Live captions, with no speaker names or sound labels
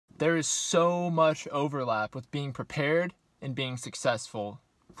There is so much overlap with being prepared and being successful.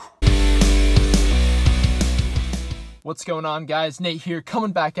 What's going on, guys? Nate here,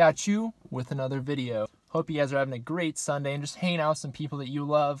 coming back at you with another video. Hope you guys are having a great Sunday and just hanging out with some people that you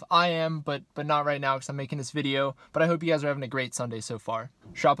love. I am, but not right now because I'm making this video, but I hope you guys are having a great Sunday so far.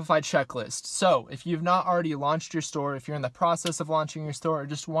 Shopify checklist. So if you've not already launched your store, if you're in the process of launching your store, or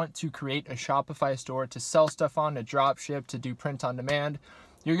just want to create a Shopify store to sell stuff on, to drop ship, to do print on demand,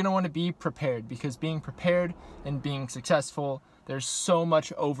 you're going to want to be prepared, because being prepared and being successful, there's so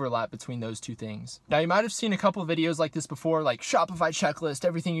much overlap between those two things. Now, you might have seen a couple of videos like this before, like Shopify checklist,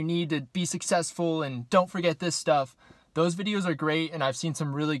 everything you need to be successful, and don't forget this stuff. Those videos are great, and I've seen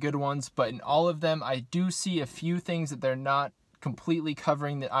some really good ones, but in all of them, I do see a few things that they're not completely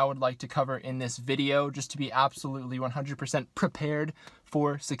covering that I would like to cover in this video, just to be absolutely 100% prepared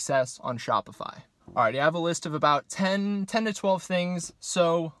for success on Shopify. Alright, I have a list of about 10 to 12 things,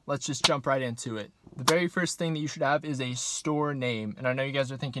 so let's just jump right into it. The very first thing that you should have is a store name. And I know you guys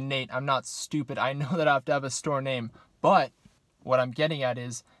are thinking, Nate, I'm not stupid. I know that I have to have a store name. But what I'm getting at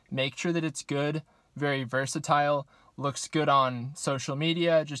is make sure that it's good, very versatile, looks good on social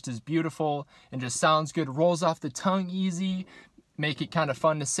media, just is beautiful, and just sounds good, rolls off the tongue easy. Make it kind of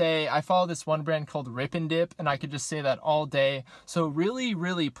fun to say. I follow this one brand called Rip and Dip, and I could just say that all day. So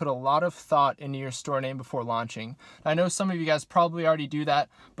really put a lot of thought into your store name before launching. I know some of you guys probably already do that,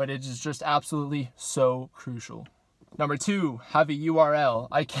 but it is just absolutely so crucial. Number 2, have a URL.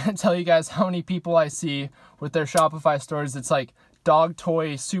 I can't tell you guys how many people I see with their Shopify stores. It's like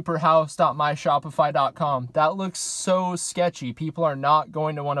dogtoysuperhouse.myshopify.com. That looks so sketchy. People are not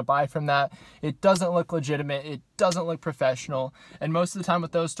going to want to buy from that. It doesn't look legitimate. It doesn't look professional. And most of the time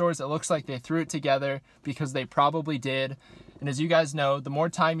with those stores, it looks like they threw it together because they probably did. And as you guys know, the more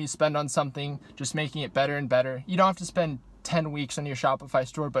time you spend on something, just making it better and better, you don't have to spend 10 weeks on your Shopify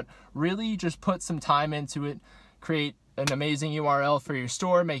store, but really just put some time into it. Create an amazing URL for your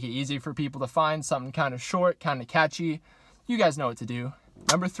store. Make it easy for people to find, something kind of short, kind of catchy. You guys know what to do.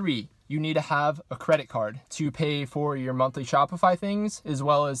 Number 3, you need to have a credit card to pay for your monthly Shopify things, as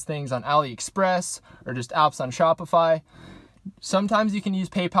well as things on AliExpress or just apps on Shopify. Sometimes you can use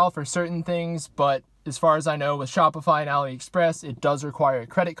PayPal for certain things, but as far as I know, with Shopify and AliExpress, it does require a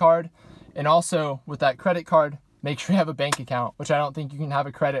credit card. And also with that credit card, make sure you have a bank account, which I don't think you can have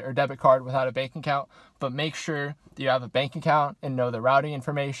a credit or debit card without a bank account, but make sure that you have a bank account and know the routing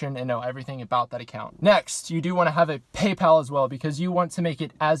information and know everything about that account. Next, you do want to have a PayPal as well, because you want to make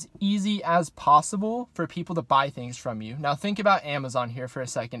it as easy as possible for people to buy things from you. Now think about Amazon here for a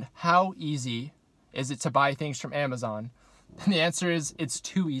second. How easy is it to buy things from Amazon? And the answer is it's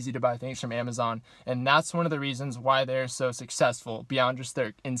too easy to buy things from Amazon, and that's one of the reasons why they're so successful, beyond just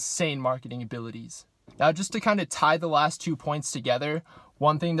their insane marketing abilities. Now, just to kind of tie the last 2 points together,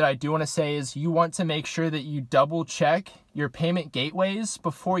 one thing that I do want to say is you want to make sure that you double check your payment gateways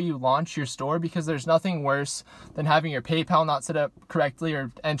before you launch your store, because there's nothing worse than having your PayPal not set up correctly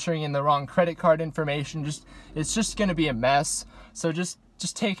or entering in the wrong credit card information. It's just going to be a mess. So just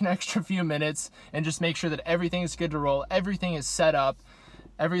take an extra few minutes and just make sure that everything is good to roll. Everything is set up.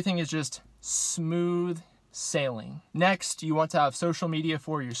 Everything is just smooth sailing. Next, you want to have social media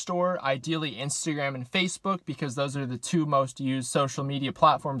for your store, ideally Instagram and Facebook, because those are the 2 most used social media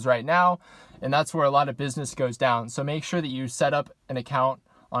platforms right now, and that's where a lot of business goes down. So make sure that you set up an account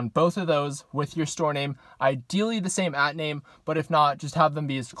on both of those with your store name, ideally the same @name, but if not, just have them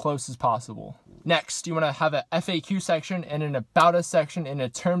be as close as possible. Next, you want to have a FAQ section and an About Us section and a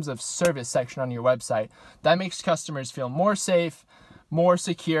Terms of Service section on your website. That makes customers feel more safe, more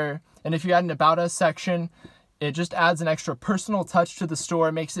secure. And if you add an About Us section, it just adds an extra personal touch to the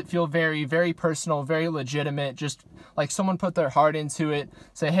store, makes it feel very personal, very legitimate, just like someone put their heart into it.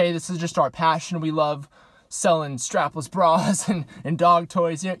 Say, hey, this is just our passion. We love selling strapless bras and dog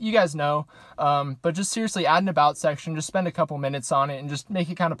toys. You guys know. But just seriously, add an About section. Just spend a couple minutes on it and just make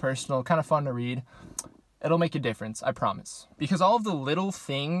it kind of personal, kind of fun to read. It'll make a difference, I promise. Because all of the little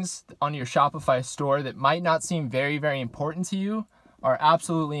things on your Shopify store that might not seem very important to you are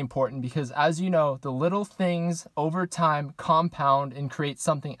absolutely important, because as you know, the little things over time compound and create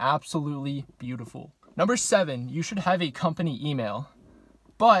something absolutely beautiful. Number 7, you should have a company email.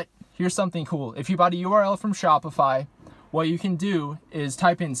 But here's something cool. If you bought a URL from Shopify, what you can do is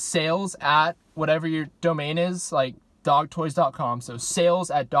type in sales at whatever your domain is, like dogtoys.com. So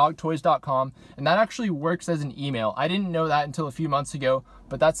sales@dogtoys.com, and that actually works as an email. I didn't know that until a few months ago,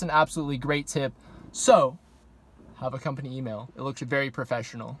 but that's an absolutely great tip. So have a company email. It looks very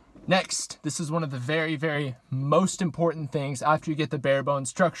professional. Next, this is one of the very most important things after you get the bare bones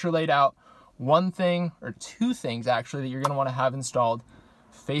structure laid out. One thing, or 2 things actually, that you're going to want to have installed: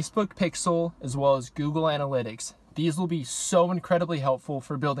 Facebook Pixel as well as Google Analytics. These will be so incredibly helpful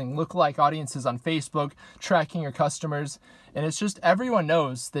for building lookalike audiences on Facebook, tracking your customers, and it's just everyone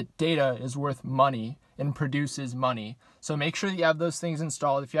knows that data is worth money and produces money. So make sure that you have those things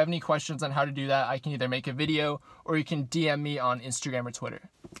installed. If you have any questions on how to do that, I can either make a video or you can DM me on Instagram or Twitter.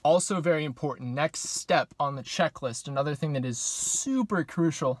 Also very important, next step on the checklist, another thing that is super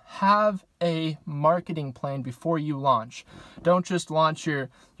crucial, have a marketing plan before you launch. Don't just launch your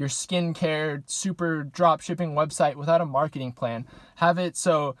skincare super drop shipping website without a marketing plan. Have it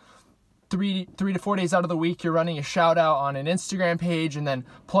so 3 to 4 days out of the week, you're running a shout out on an Instagram page and then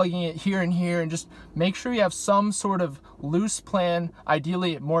plugging it here and here, and just make sure you have some sort of loose plan,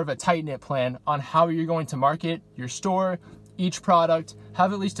 ideally more of a tight knit plan on how you're going to market your store, each product.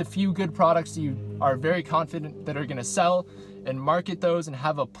 Have at least a few good products that you are very confident that are going to sell, and market those and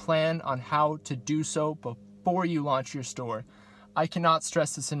have a plan on how to do so before you launch your store. I cannot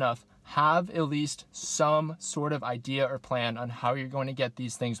stress this enough. Have at least some sort of idea or plan on how you're going to get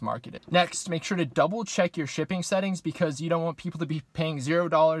these things marketed. Next, make sure to double check your shipping settings, because you don't want people to be paying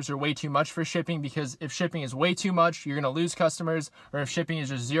 $0 or way too much for shipping, because if shipping is way too much, you're going to lose customers, or if shipping is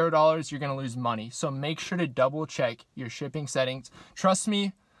just $0, you're going to lose money. So make sure to double check your shipping settings. Trust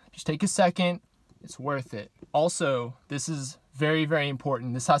me, just take a second. It's worth it. Also, this is very, very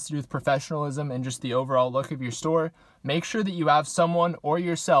important. This has to do with professionalism and just the overall look of your store. Make sure that you have someone or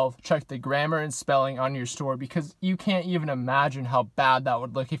yourself check the grammar and spelling on your store, because you can't even imagine how bad that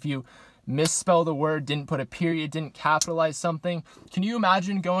would look if you misspelled a word, didn't put a period, didn't capitalize something. Can you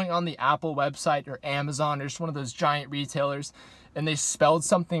imagine going on the Apple website or Amazon or just one of those giant retailers and they spelled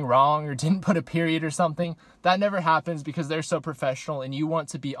something wrong or didn't put a period or something? That never happens because they're so professional, and you want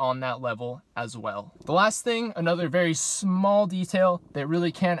to be on that level as well. The last thing, another very small detail that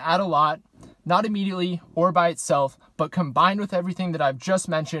really can add a lot, not immediately or by itself, but combined with everything that I've just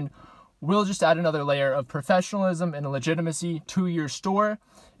mentioned, will just add another layer of professionalism and legitimacy to your store,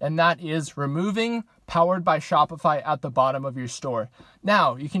 and that is removing Powered by Shopify at the bottom of your store.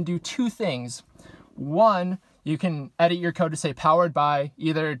 Now, you can do two things. One, you can edit your code to say powered by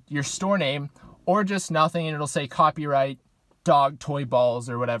either your store name or just nothing, and it'll say copyright dog toy balls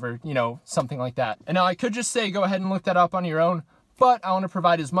or whatever, something like that. And now I could just say go ahead and look that up on your own, but I want to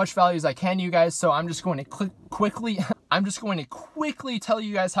provide as much value as I can to you guys, so I'm just going to quickly tell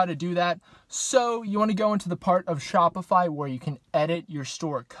you guys how to do that. So you want to go into the part of Shopify where you can edit your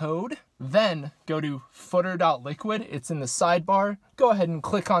store code. Then go to footer.liquid. It's in the sidebar. Go ahead and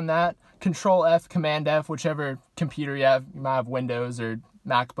click on that. Control F, Command F, whichever computer you have. You might have Windows or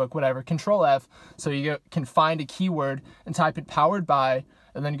MacBook, whatever. Control F, so you can find a keyword and type it powered by,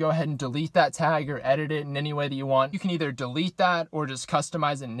 and then go ahead and delete that tag or edit it in any way that you want. You can either delete that or just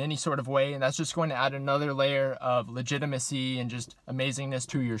customize it in any sort of way, and that's just going to add another layer of legitimacy and just amazingness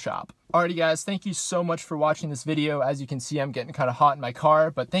to your shop. Alrighty guys, thank you so much for watching this video. As you can see, I'm getting kind of hot in my car,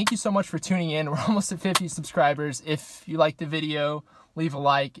 but thank you so much for tuning in. We're almost at 50 subscribers. If you liked the video, leave a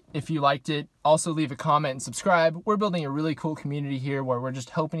like. If you liked it, also leave a comment and subscribe. We're building a really cool community here where we're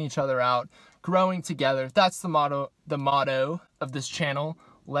just helping each other out, growing together. That's the motto of this channel.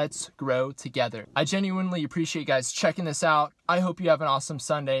 Let's grow together. I genuinely appreciate you guys checking this out. I hope you have an awesome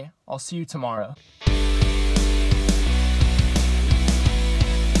Sunday. I'll see you tomorrow.